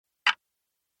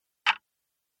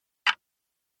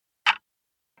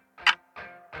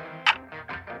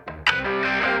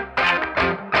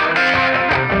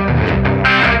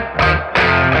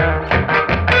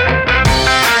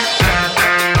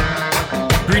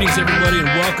Greetings, everybody, and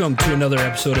welcome to another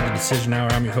episode of the Decision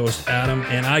Hour. I'm your host, Adam,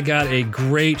 and I got a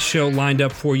great show lined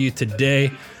up for you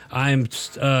today. I'm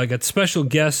got special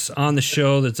guests on the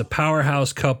show that's a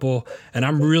powerhouse couple, and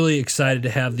I'm really excited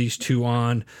to have these two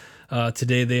on.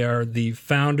 Today, they are the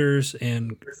founders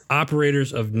and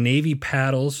operators of Navy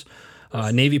Paddles,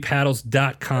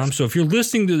 NavyPaddles.com. So if you're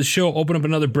listening to the show, open up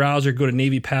another browser, go to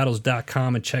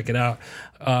NavyPaddles.com and check it out.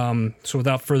 So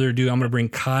without further ado, I'm going to bring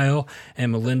Kyle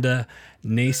and Melinda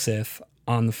Nyseth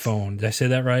on the phone. Did I say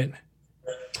that right?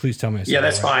 Please tell me. Yeah,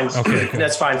 that's fine. Okay, cool.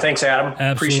 That's fine. Thanks, Adam.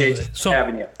 Absolutely. Appreciate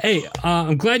having you. Hey,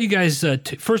 I'm glad you guys,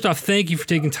 first off, thank you for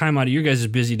taking time out of your guys'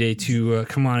 busy day to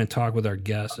come on and talk with our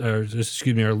guests, or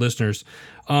excuse me, our listeners.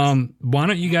 Why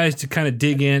don't you guys to kind of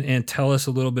dig in and tell us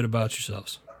a little bit about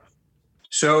yourselves?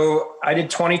 So I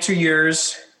did 22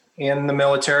 years in the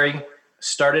military,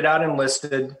 started out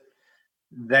enlisted,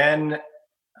 then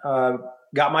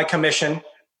got my commission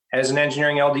as an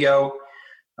engineering LDO,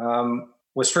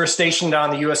 was first stationed on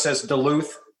the USS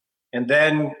Duluth, and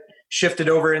then shifted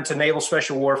over into Naval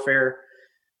Special Warfare,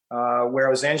 where I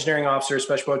was engineering officer,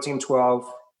 Special Boat Team 12,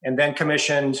 and then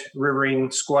commissioned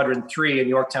Riverine Squadron 3 in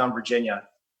Yorktown, Virginia.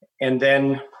 And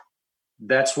then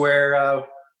that's where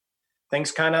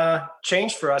things kind of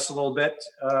changed for us a little bit.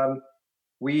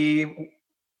 We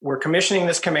were commissioning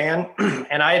this command,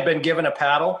 and I had been given a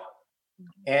paddle.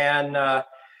 And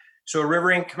so a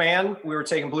Riverine command, we were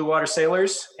taking blue water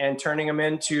sailors and turning them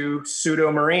into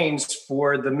pseudo Marines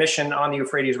for the mission on the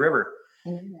Euphrates River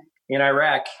in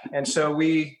Iraq. And so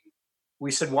we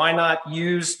said, why not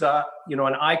use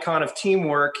an icon of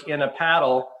teamwork in a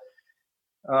paddle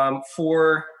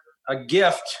for a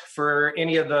gift for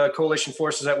any of the coalition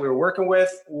forces that we were working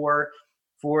with, or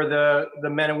for the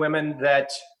men and women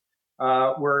that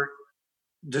were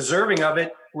deserving of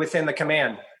it within the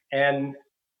command. And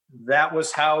that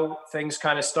was how things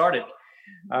kind of started.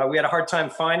 We had a hard time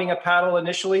finding a paddle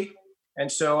initially.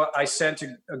 And so I sent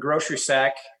a grocery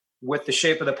sack with the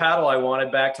shape of the paddle I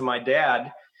wanted back to my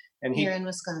dad. And Here in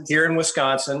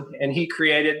Wisconsin. And he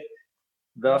created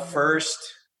the first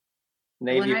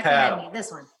Navy paddle.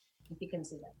 This one, if you can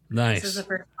see that. Nice. This is the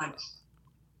first one.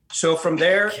 So from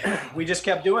there, we just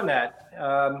kept doing that.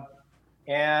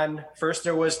 And first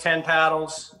there was 10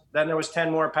 paddles, then there was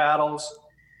 10 more paddles,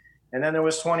 and then there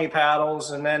was 20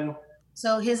 paddles, and then...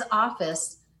 So his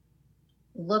office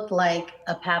looked like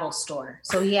a paddle store.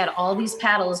 So he had all these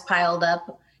paddles piled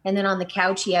up, and then on the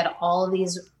couch he had all of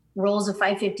these rolls of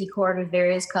 550 cord with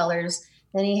various colors.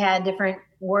 Then he had different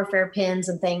warfare pins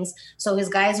and things. So his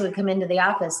guys would come into the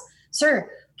office,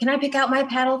 "Sir, can I pick out my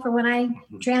paddle for when I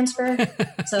transfer?"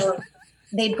 So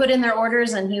they'd put in their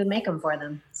orders and he would make them for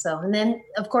them. So, and then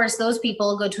of course those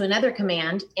people go to another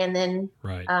command. And then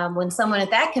when someone at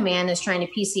that command is trying to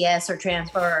PCS or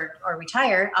transfer or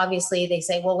retire, obviously they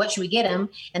say, well, what should we get him?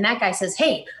 And that guy says,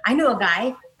 "Hey, I know a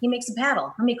guy, he makes a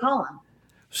paddle. Let me call him."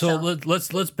 So let's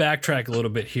backtrack a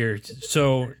little bit here.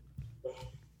 So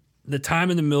the time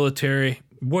in the military,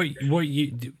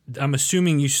 I'm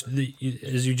assuming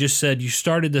as you just said, you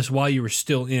started this while you were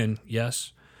still in,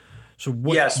 yes? So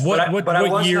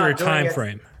what year or time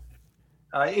frame?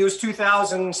 It was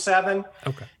 2007.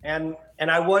 Okay. And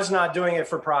I was not doing it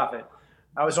for profit.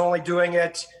 I was only doing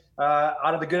it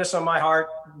out of the goodness of my heart.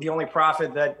 The only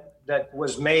profit that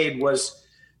was made was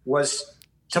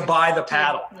to buy the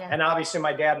paddle. Yeah. And obviously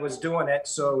my dad was doing it,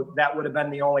 so that would have been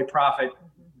the only profit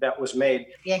that was made.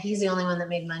 Yeah, he's the only one that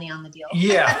made money on the deal.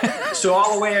 Yeah. So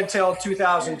all the way until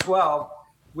 2012,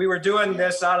 we were doing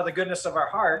this out of the goodness of our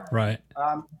heart. Right.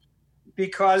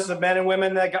 Because the men and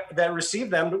women that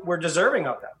received them were deserving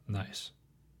of them. Nice.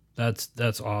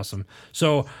 That's awesome.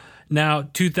 So now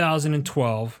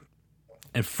 2012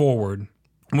 and forward,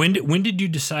 when did you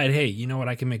decide, hey, you know what,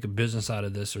 I can make a business out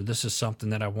of this, or this is something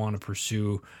that I want to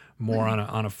pursue more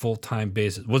on a full-time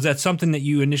basis? Was that something that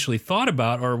you initially thought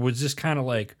about, or was this kind of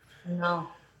like... No.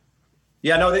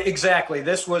 Yeah, no, exactly.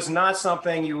 This was not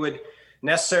something you would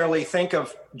necessarily think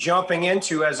of jumping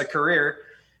into as a career.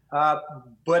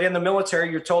 But in the military,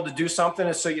 you're told to do something,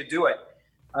 and so you do it.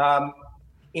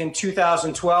 In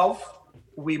 2012,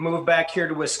 we moved back here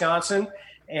to Wisconsin,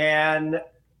 and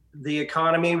the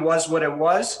economy was what it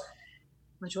was.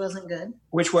 Which wasn't good.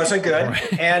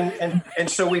 Right. And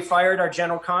so we fired our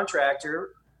general contractor,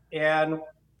 and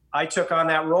I took on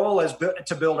that role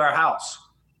to build our house.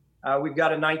 We've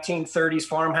got a 1930s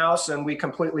farmhouse, and we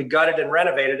completely gutted and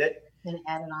renovated it. And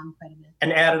added on quite a bit.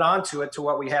 And added on to it to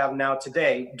what we have now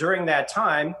today. During that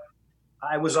time,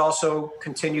 I was also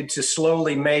continued to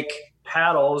slowly make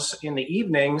paddles in the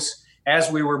evenings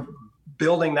as we were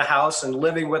building the house and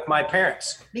living with my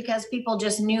parents. Because people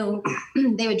just knew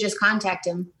they would just contact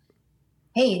him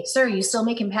hey, sir, you still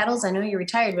making paddles? I know you're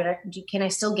retired, but can I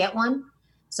still get one?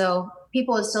 So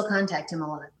people would still contact him a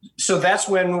lot. So that's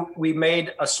when we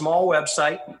made a small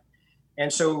website.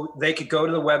 And so they could go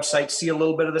to the website, see a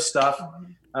little bit of the stuff.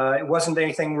 It wasn't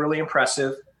anything really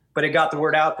impressive, but it got the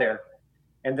word out there.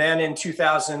 And then in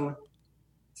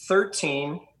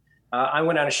 2013, I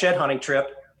went on a shed hunting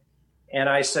trip, and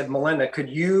I said, Melinda, could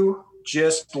you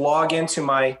just log into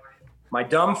my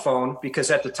dumb phone,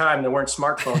 because at the time there weren't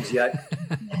smartphones yet.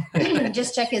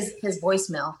 Just check his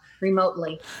voicemail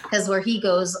remotely, because where he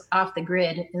goes off the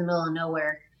grid in the middle of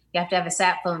nowhere, you have to have a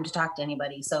sat phone to talk to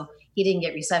anybody. So he didn't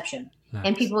get reception. Nice.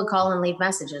 And people would call and leave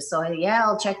messages. So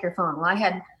I'll check your phone. Well, I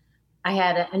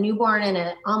had a newborn and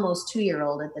an almost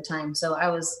 2-year-old at the time. So I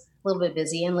was a little bit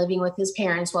busy and living with his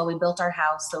parents while we built our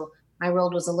house. So my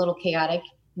world was a little chaotic.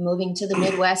 Moving to the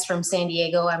Midwest from San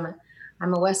Diego, I'm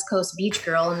a West Coast beach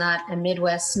girl, not a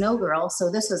Midwest snow girl. So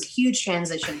this was a huge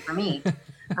transition for me.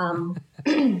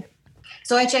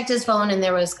 So I checked his phone, and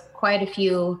there was quite a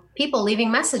few people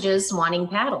leaving messages wanting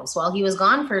paddles while he was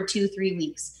gone for 2-3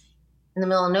 weeks in the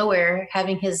middle of nowhere,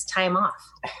 having his time off.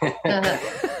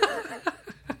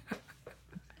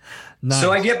 Nice.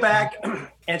 So I get back,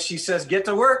 and she says, get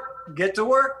to work.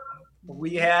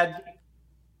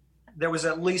 There was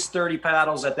at least 30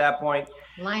 paddles at that point.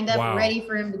 Lined up, ready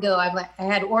for him to go. I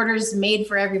had orders made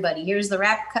for everybody. Here's the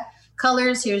wrap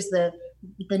colors. Here's the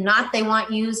knot they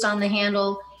want used on the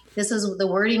handle. This is the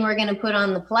wording we're going to put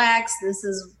on the plaques. This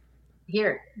is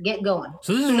here. Get going.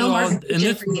 So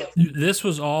this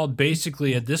was all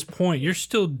basically at this point. You're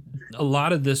still, a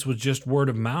lot of this was just word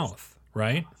of mouth,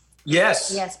 right?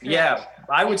 Yes. Yes. Correct. Yeah.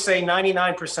 I would say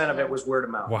 99% of it was word of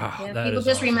mouth. Wow. Yeah, people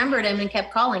just remembered him and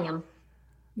kept calling him.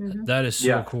 Mm-hmm. That is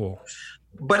so cool.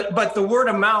 But the word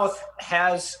of mouth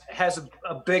has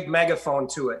a big megaphone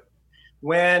to it.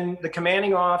 When the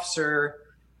commanding officer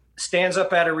stands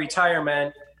up at a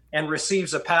retirement and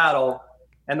receives a paddle,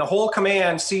 and the whole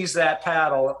command sees that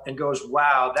paddle and goes,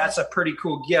 wow, that's a pretty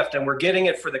cool gift, and we're getting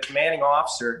it for the commanding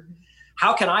officer.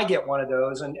 How can I get one of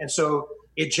those? And so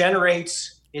it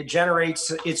generates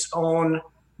its own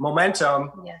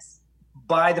momentum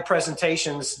by the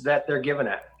presentations that they're given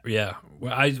it. Yeah.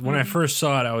 When I first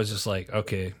saw it, I was just like,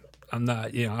 okay, I'm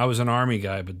not, I was an Army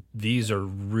guy, but these are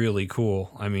really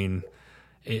cool. I mean,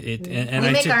 we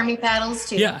make Army paddles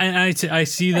too. Yeah, and I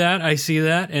see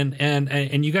that,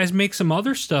 and you guys make some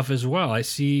other stuff as well. I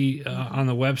see on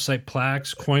the website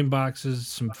plaques, coin boxes,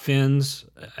 some fins.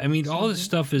 I mean, all this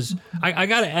stuff is. I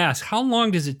got to ask, how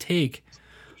long does it take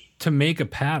to make a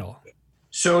paddle?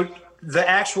 So the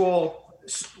actual,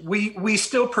 we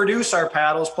still produce our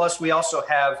paddles. Plus, we also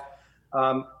have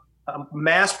a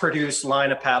mass-produced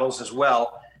line of paddles as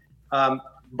well.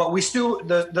 But we still,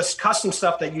 the custom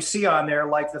stuff that you see on there,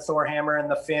 like the Thor hammer and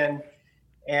the fin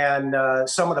and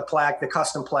some of the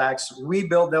custom plaques, we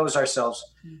build those ourselves.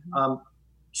 Mm-hmm.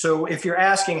 So if you're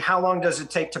asking how long does it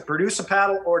take to produce a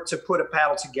paddle or to put a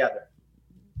paddle together?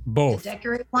 Both. To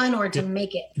decorate one or to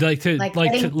make it?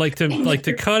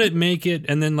 To cut it, make it,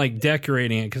 and then like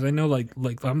decorating it. Because I know like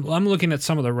I'm looking at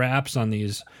some of the wraps on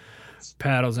these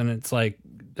paddles, and it's like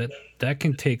that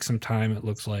can take some time, it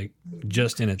looks like,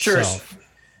 just in itself. Sure.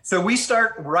 So we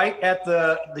start right at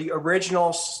the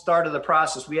original start of the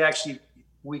process.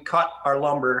 We cut our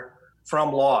lumber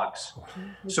from logs.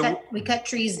 We cut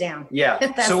trees down. Yeah.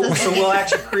 so we'll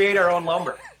actually create our own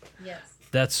lumber. Yes.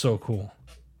 That's so cool.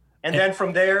 And then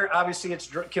from there, obviously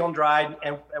it's kiln dried,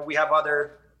 and we have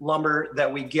other lumber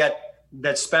that we get,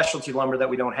 that's specialty lumber that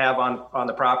we don't have on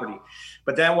the property.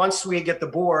 But then once we get the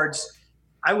boards,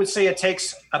 I would say it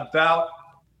takes about,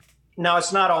 now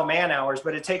it's not all man hours,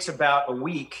 but it takes about a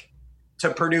week to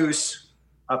produce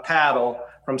a paddle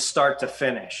from start to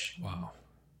finish. Wow.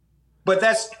 But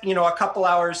that's, a couple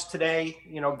hours today,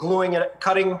 gluing it,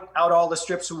 cutting out all the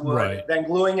strips of wood, right, then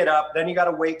gluing it up. Then you got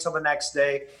to wait till the next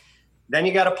day. Then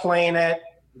you got to plane it.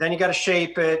 Then you got to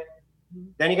shape it.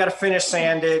 Then you got to finish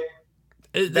sand it.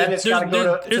 Then it's got to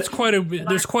go to.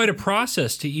 There's quite a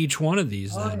process to each one of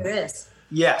these. Oh, there is.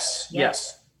 Yes.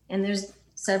 And there's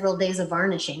several days of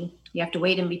varnishing. You have to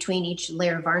wait in between each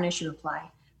layer of varnish you apply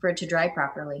for it to dry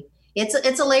properly.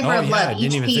 It's a labor of love.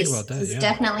 Each piece is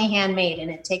definitely handmade, and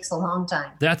it takes a long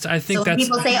time. So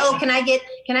people say, "Oh, can I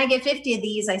get 50 of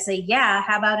these?" I say, "Yeah.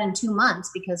 How about in 2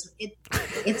 months?" Because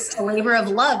it's a labor of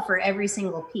love for every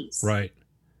single piece. Right.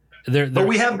 But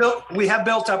we have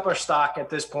built up our stock at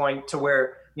this point to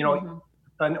where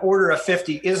an order of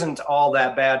 50 isn't all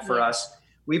that bad for us.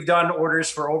 We've done orders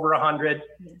for over 100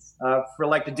 for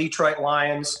like the Detroit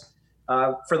Lions,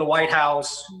 for the White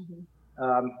House.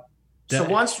 So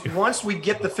once we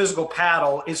get the physical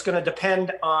paddle, it's going to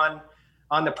depend on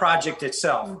on the project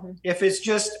itself. If it's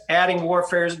just adding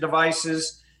warfare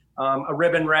devices, a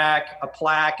ribbon rack, a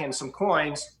plaque, and some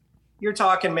coins, you're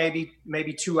talking maybe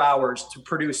 2 hours to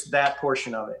produce that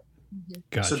portion of it.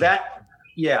 Gotcha. So that,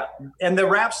 yeah. And the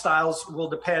wrap styles will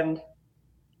depend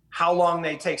how long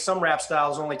they take. Some wrap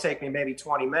styles only take me maybe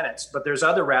 20 minutes, but there's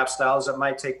other wrap styles that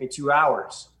might take me 2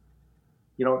 hours,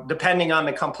 depending on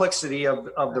the complexity of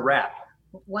the wrap.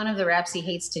 One of the wraps he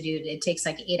hates to do, it takes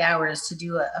like 8 hours to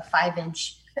do a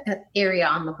 5-inch area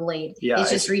on the blade. Yeah,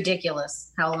 it's just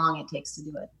ridiculous how long it takes to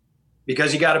do it.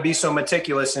 Because you got to be so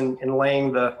meticulous in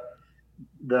laying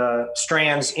the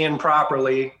strands in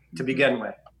properly to begin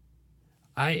with.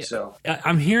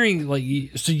 I'm hearing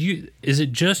is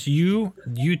it just you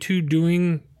two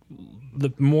doing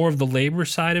more of the labor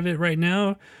side of it right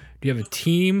now? Do you have a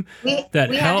team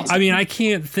that helps? I mean, I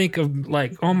can't think of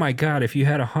oh my God, if you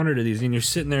had 100 of these and you're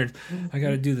sitting there, I got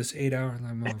to do this 8 hours.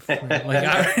 We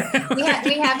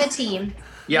have a team.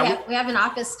 Yeah. We have an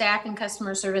office staff and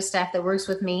customer service staff that works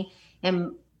with me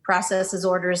and processes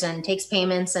orders and takes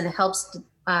payments and helps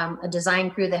a design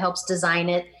crew that helps design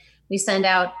it. We send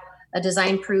out a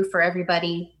design proof for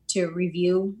everybody to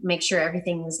review, make sure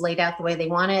everything is laid out the way they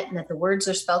want it and that the words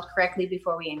are spelled correctly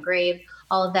before we engrave,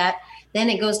 all of that. Then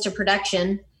it goes to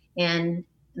production, and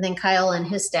then Kyle and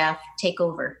his staff take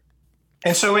over.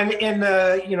 And so in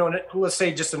the, let's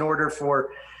say just an order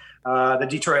for the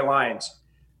Detroit Lions,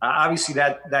 obviously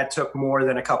that took more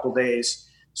than a couple days.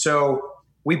 So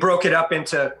we broke it up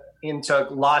into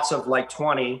lots of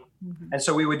 20. And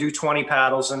so we would do 20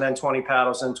 paddles and then 20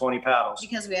 paddles and 20 paddles.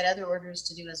 Because we had other orders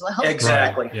to do as well.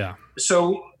 Exactly. Right. Yeah.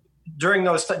 So during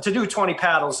those, to do 20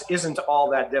 paddles isn't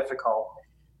all that difficult.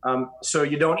 So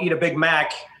you don't eat a Big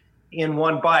Mac in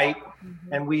one bite.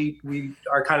 And we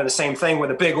are kind of the same thing with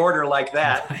a big order like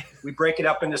that. We break it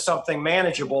up into something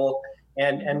manageable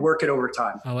and work it over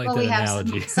time. I like that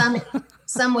analogy.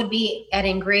 Some would be at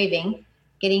engraving,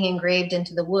 getting engraved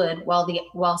into the wood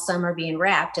while some are being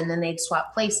wrapped, and then they'd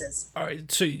swap places. All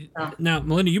right. So now,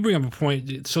 Melinda, you bring up a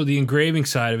point. So the engraving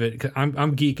side of it,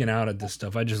 I'm geeking out at this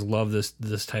stuff. I just love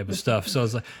this type of stuff. So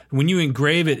it's when you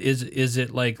engrave it, is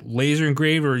it like laser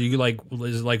engraved, or is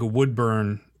it like a wood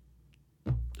burn?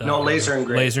 No, laser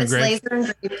engraved. Laser engraved.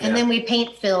 And then we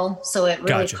paint fill, so it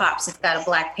really pops. It's got a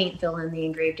black paint fill in the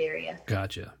engraved area.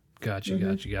 Gotcha.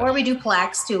 Or we do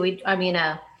plaques too.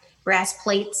 Brass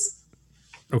plates.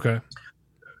 Okay.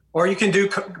 Or you can do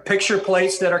picture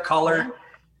plates that are colored. Yeah.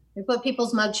 We put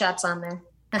people's mug shots on there.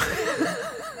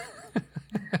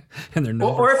 And they're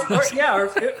or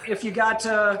if you got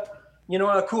a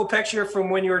cool picture from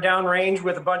when you were downrange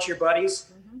with a bunch of your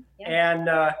buddies, and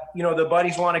the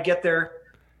buddies want to get their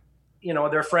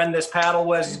friend this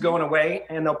paddle is going away,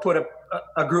 and they'll put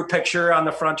a group picture on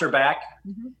the front or back.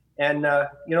 And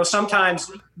sometimes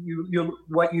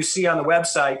what you see on the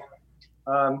website.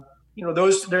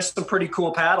 There's some pretty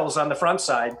cool paddles on the front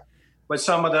side, but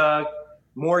some of the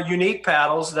more unique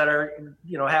paddles that are,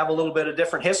 have a little bit of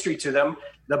different history to them.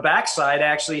 The backside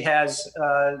actually has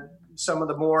some of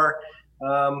the more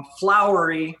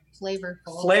flowery,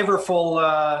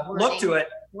 flavorful look to it.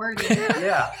 Wording.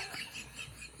 Yeah.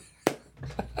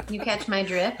 You catch my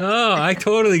drift? Oh, I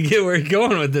totally get where you're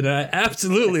going with it. I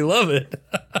absolutely love it.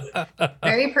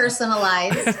 Very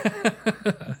personalized.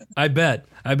 I bet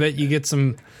you get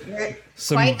some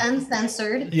quite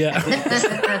uncensored. Yeah.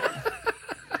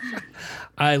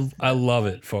 I love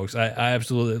it, folks. I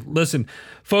absolutely listen,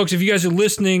 folks. If you guys are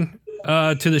listening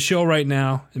to the show right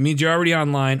now, it means you're already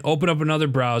online. Open up another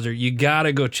browser. You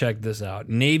gotta go check this out.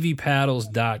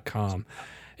 NavyPaddles.com.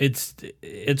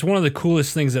 It's one of the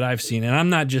coolest things that I've seen, and I'm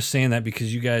not just saying that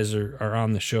because you guys are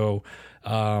on the show.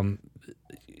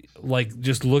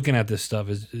 Just looking at this stuff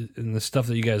and the stuff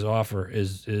that you guys offer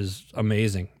is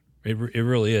amazing. It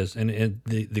really is, and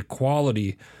the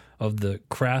quality of the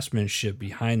craftsmanship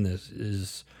behind this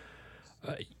is.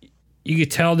 You could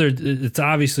tell it's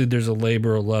obviously there's a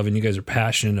labor of love, and you guys are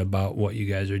passionate about what you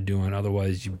guys are doing.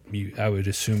 Otherwise, I would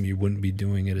assume you wouldn't be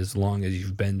doing it as long as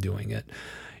you've been doing it.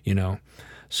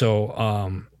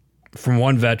 So from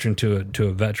one veteran to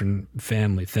a veteran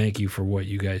family, thank you for what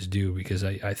you guys do, because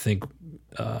I think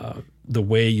the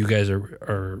way you guys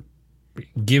are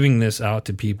giving this out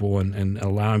to people and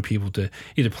allowing people to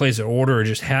either place an order or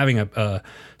just having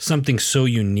something so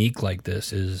unique like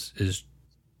this is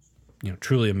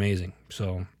truly amazing.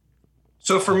 So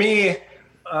for me,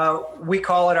 we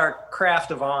call it our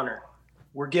craft of honor.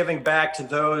 We're giving back to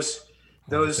those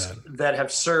that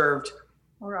have served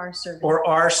or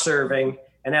are serving.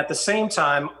 And at the same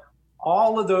time,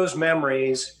 all of those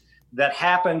memories that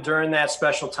happened during that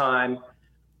special time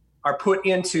are put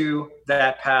into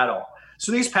that paddle.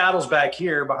 So these paddles back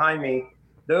here behind me,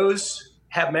 those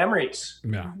have memories.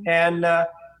 Yeah.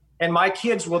 And my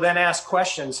kids will then ask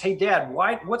questions. Hey, Dad,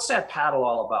 what's that paddle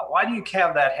all about? Why do you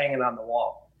have that hanging on the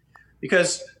wall?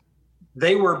 Because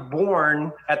they were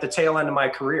born at the tail end of my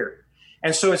career.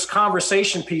 And so it's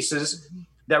conversation pieces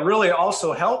that really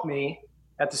also help me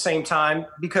at the same time,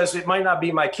 because it might not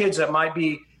be my kids. That might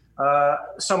be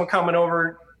someone coming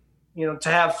over, to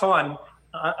have fun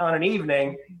on an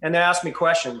evening, and they ask me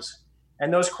questions.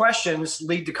 And those questions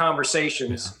lead to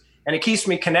conversations. Yeah. And it keeps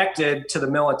me connected to the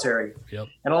military. Yep.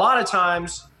 And a lot of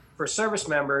times for service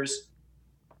members,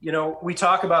 we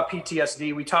talk about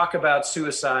PTSD, we talk about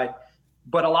suicide,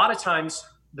 but a lot of times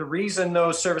the reason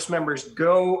those service members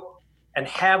go and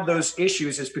have those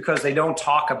issues is because they don't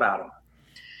talk about them.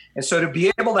 And so to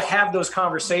be able to have those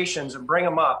conversations and bring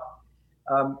them up,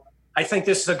 I think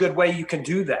this is a good way you can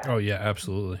do that. Oh yeah,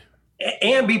 absolutely.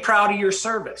 And be proud of your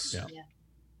service. Yeah.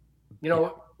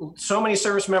 So many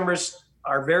service members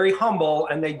are very humble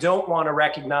and they don't want to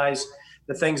recognize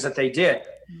the things that they did.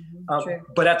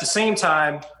 But at the same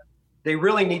time, they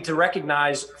really need to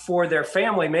recognize for their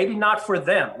family, maybe not for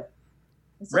them.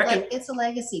 It's a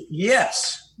legacy.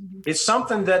 Yes. It's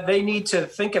something that they need to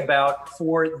think about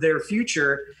for their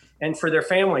future and for their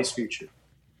family's future.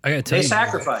 I gotta tell you,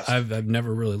 sacrifice. I've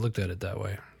never really looked at it that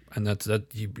way, and that's a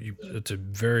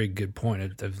very good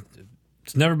point.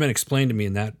 It's never been explained to me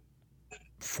in that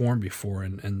form before,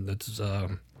 and that's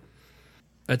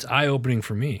eye opening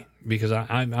for me, because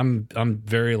I'm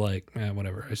very like,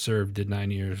 whatever. I served, did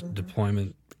 9 years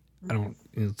deployment. I don't.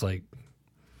 It's like,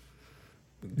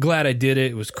 glad I did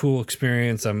it. It was a cool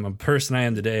experience. I'm a person I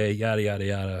am today. Yada yada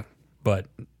yada. But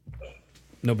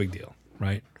no big deal,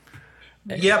 right?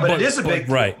 Yeah, but it is a big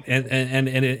deal. Right. And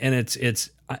it's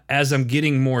as I'm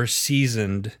getting more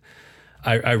seasoned,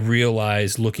 I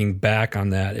realize, looking back on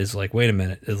that, is like, wait a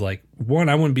minute, is like, one,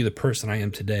 I wouldn't be the person I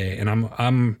am today,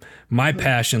 and my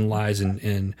passion lies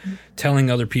in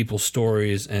telling other people's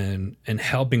stories and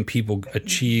helping people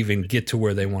achieve and get to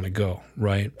where they want to go,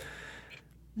 right?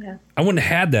 Yeah. I wouldn't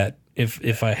have had that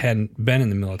if I hadn't been in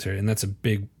the military, and that's a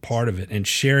big part of it. And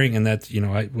sharing, and that's, I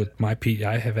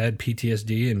have had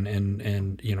PTSD,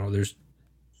 and there's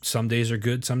some days are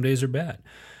good, some days are bad.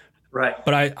 Right.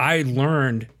 But I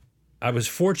learned, I was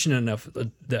fortunate enough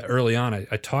that early on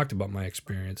I talked about my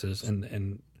experiences,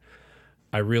 and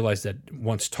I realized that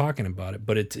once talking about it,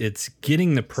 but it's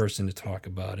getting the person to talk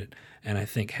about it. And I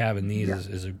think having these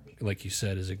is a, like you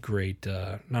said, is a great,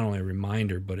 not only a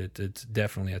reminder, but it's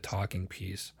definitely a talking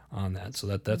piece on that. So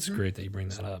that's great that you bring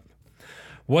that up.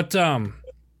 What's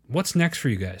next for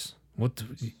you guys? What's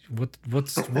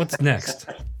next?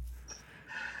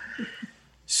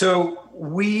 So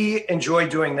we enjoy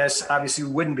doing this. Obviously,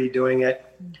 we wouldn't be doing it,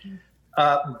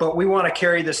 but we want to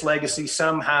carry this legacy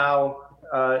somehow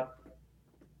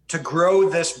to grow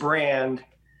this brand.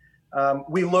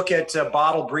 We look at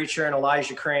Bottle Breacher and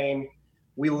Elijah Crane.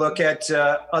 We look at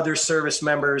other service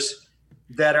members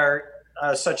that are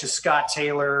such as Scott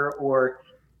Taylor or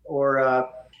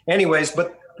anyways,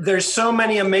 but there's so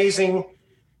many amazing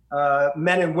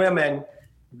men and women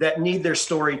that need their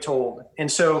story told. And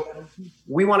so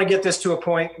we want to get this to a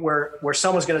point where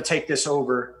someone's going to take this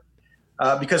over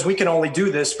because we can only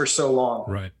do this for so long.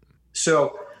 Right.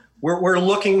 So we're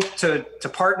looking to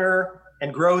partner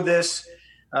and grow this.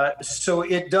 So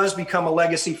it does become a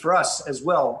legacy for us as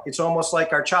well. It's almost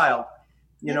like our child,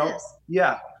 you know?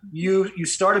 Yeah. You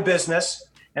start a business,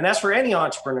 and that's for any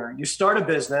entrepreneur. You start a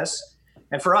business,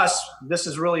 and for us, this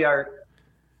is really our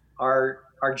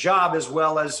job as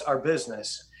well as our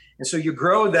business. And so you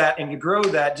grow that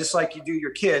just like you do your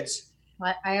kids.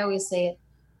 I always say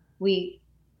it.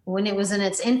 When it was in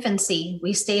its infancy,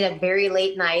 we stayed up very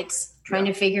late nights trying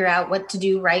to figure out what to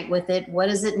do right with it. What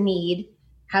does it need?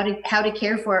 How to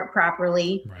care for it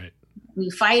properly. Right.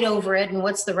 We fight over it and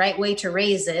what's the right way to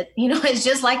raise it. It's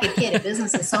just like a kid. A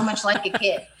business is so much like a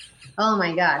kid. Oh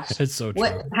my gosh. It's so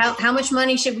true. How much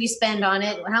money should we spend on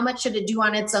it? How much should it do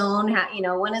on its own?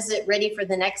 When is it ready for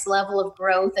the next level of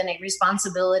growth and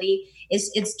responsibility?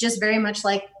 It's just very much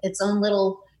like its own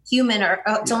little human or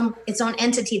its own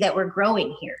entity that we're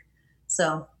growing here.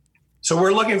 So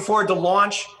we're looking forward to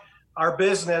launch our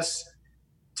business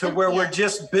to where we're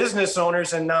just business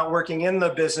owners and not working in the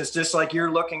business, just like you're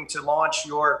looking to launch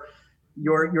your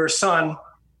son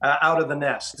out of the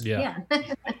nest. Yeah.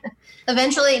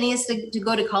 Eventually it needs to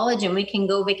go to college and we can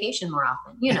go vacation more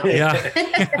often,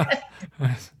 Yeah.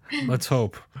 Let's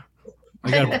hope.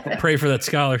 I got to pray for that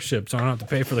scholarship so I don't have to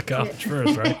pay for the college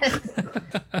first,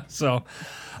 right? So,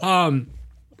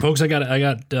 folks, I got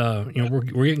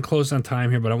we're getting close on time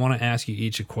here, but I want to ask you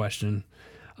each a question.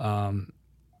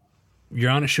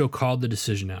 you're on a show called The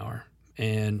Decision Hour,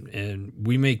 and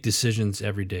we make decisions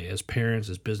every day as parents,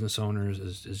 as business owners,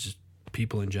 as just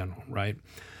people in general, right?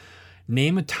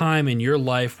 Name a time in your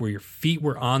life where your feet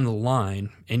were on the line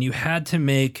and you had to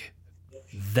make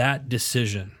that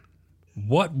decision.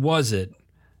 What was it,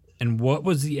 and what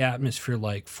was the atmosphere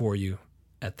like for you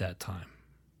at that time?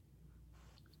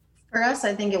 For us,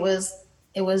 I think it was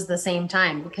the same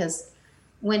time, because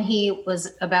when he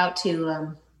was about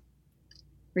to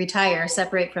retire,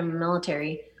 separate from the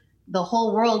military, the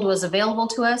whole world was available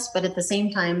to us, but at the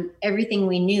same time, everything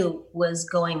we knew was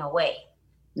going away.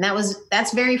 And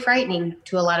that's very frightening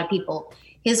to a lot of people.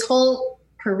 His whole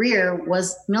career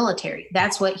was military.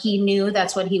 That's what he knew.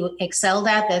 That's what he excelled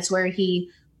at. That's where he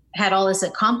had all his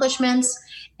accomplishments.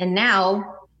 And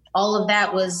now all of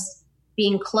that was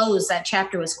being closed. That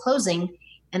chapter was closing,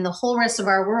 and the whole rest of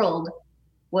our world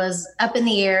was up in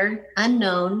the air,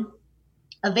 unknown,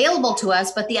 available to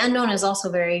us. But the unknown is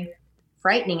also very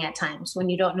frightening at times when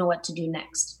you don't know what to do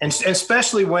next. And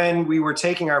especially when we were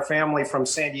taking our family from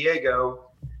San Diego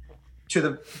to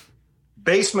the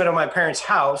basement of my parents'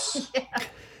 house. Yeah.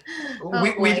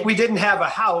 We didn't have a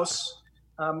house.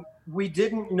 We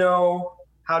didn't know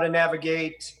how to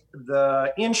navigate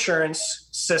the insurance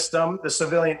system, the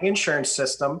civilian insurance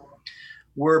system.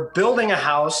 We're building a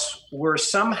house. We're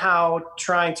somehow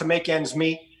trying to make ends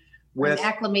meet with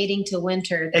acclimating to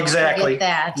winter. Don't exactly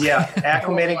that. Yeah,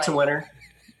 acclimating to winter.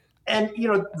 And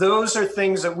those are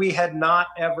things that we had not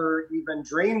ever even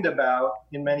dreamed about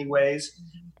in many ways,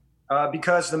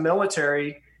 because the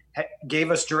military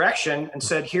gave us direction and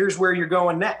said, here's where you're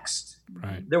going next.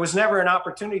 Right. There was never an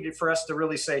opportunity for us to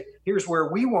really say, here's where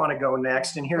we want to go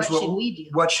next, and here's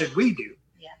what should we do.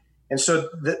 Yeah. And so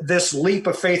this leap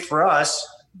of faith for us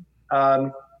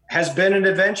has been an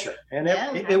adventure, and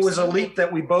it was a leap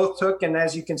that we both took, and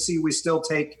as you can see, we still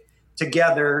take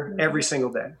together every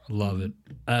single day. Love it.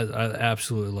 I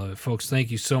absolutely love it. Folks,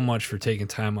 thank you so much for taking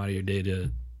time out of your day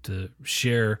to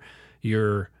share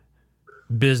your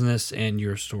business and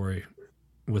your story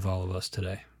with all of us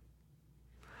today.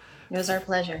 It was our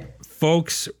pleasure.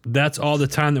 Folks, that's all the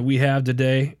time that we have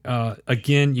today.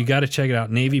 Again, you got to check it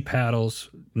out. Navy Paddles,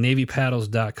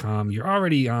 NavyPaddles.com. You're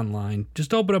already online.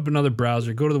 Just open up another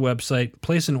browser, go to the website,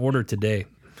 place an order today.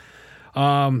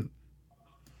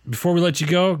 Before we let you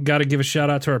go, got to give a shout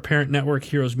out to our parent network,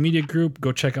 Heroes Media Group.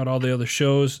 Go check out all the other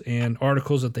shows and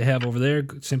articles that they have over there.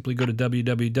 Simply go to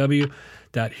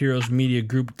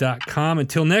www.heroesmediagroup.com.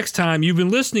 Until next time, you've been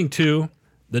listening to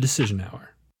The Decision Hour.